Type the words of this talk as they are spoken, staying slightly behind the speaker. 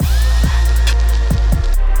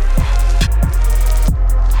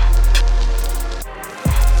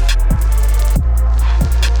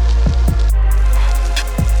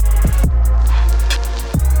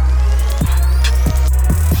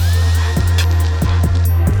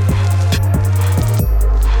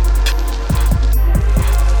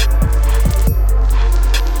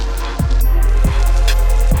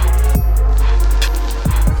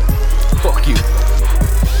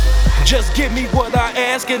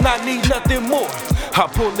asking, I need nothing more. I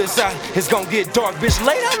pull this out, it's gon' get dark, bitch,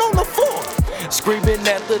 lay down on the floor. Screaming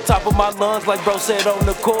at the top of my lungs like bro said on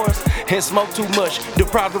the chorus. And smoke too much,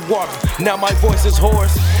 deprived of water, now my voice is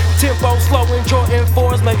hoarse. Tempo slow and Jordan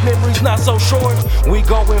 4s make memories not so short. We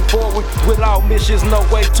going forward with our missions, no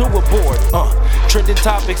way to abort. Trending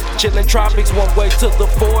topics, chillin' tropics, one way to the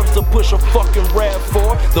Forbes to push a fucking rap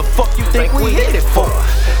for. The fuck you think we hit it for?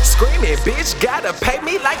 Screaming, bitch, gotta pay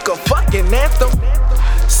me like a fucking anthem.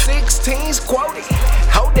 16's quoted,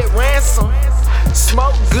 hold that ransom.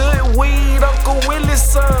 Smoke good weed, Uncle Willie's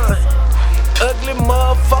son. Ugly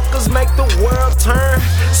motherfuckers make the world turn.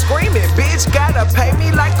 Screaming, bitch, gotta pay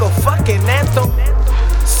me like a fucking anthem.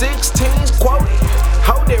 16's quoted,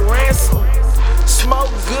 hold that ransom.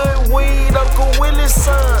 Smoke good weed, Uncle Willie's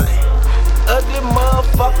son. Ugly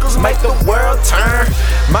motherfuckers make the world turn.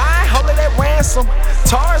 Mine, hold that ransom.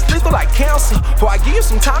 Tars lethal like cancer. Before I give you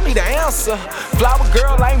some time, need an answer. Flower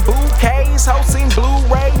girl ain't bouquets. Hosting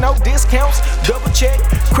Blu-ray, no discounts. Double check,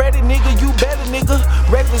 credit nigga, you better nigga.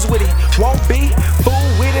 Reckless with it, won't be fool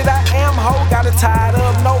with it. I am hoe, got it tied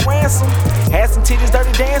up, no ransom. Ass and titties,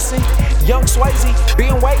 dirty dancing. Young Swayze,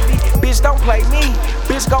 being wavy. Bitch, don't play me.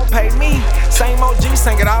 Bitch, gon' pay me. Same OG,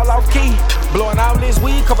 sing it all off key. Blowing all this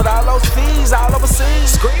weed, covered all those fees, all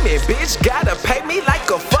overseas. Screaming, bitch, gotta pay me like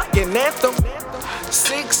a fucking anthem.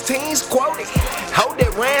 16's quoted, hold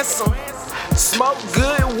that ransom. Smoke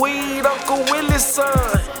good weed, Uncle Willie's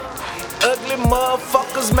son. Ugly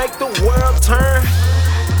motherfuckers make the world turn.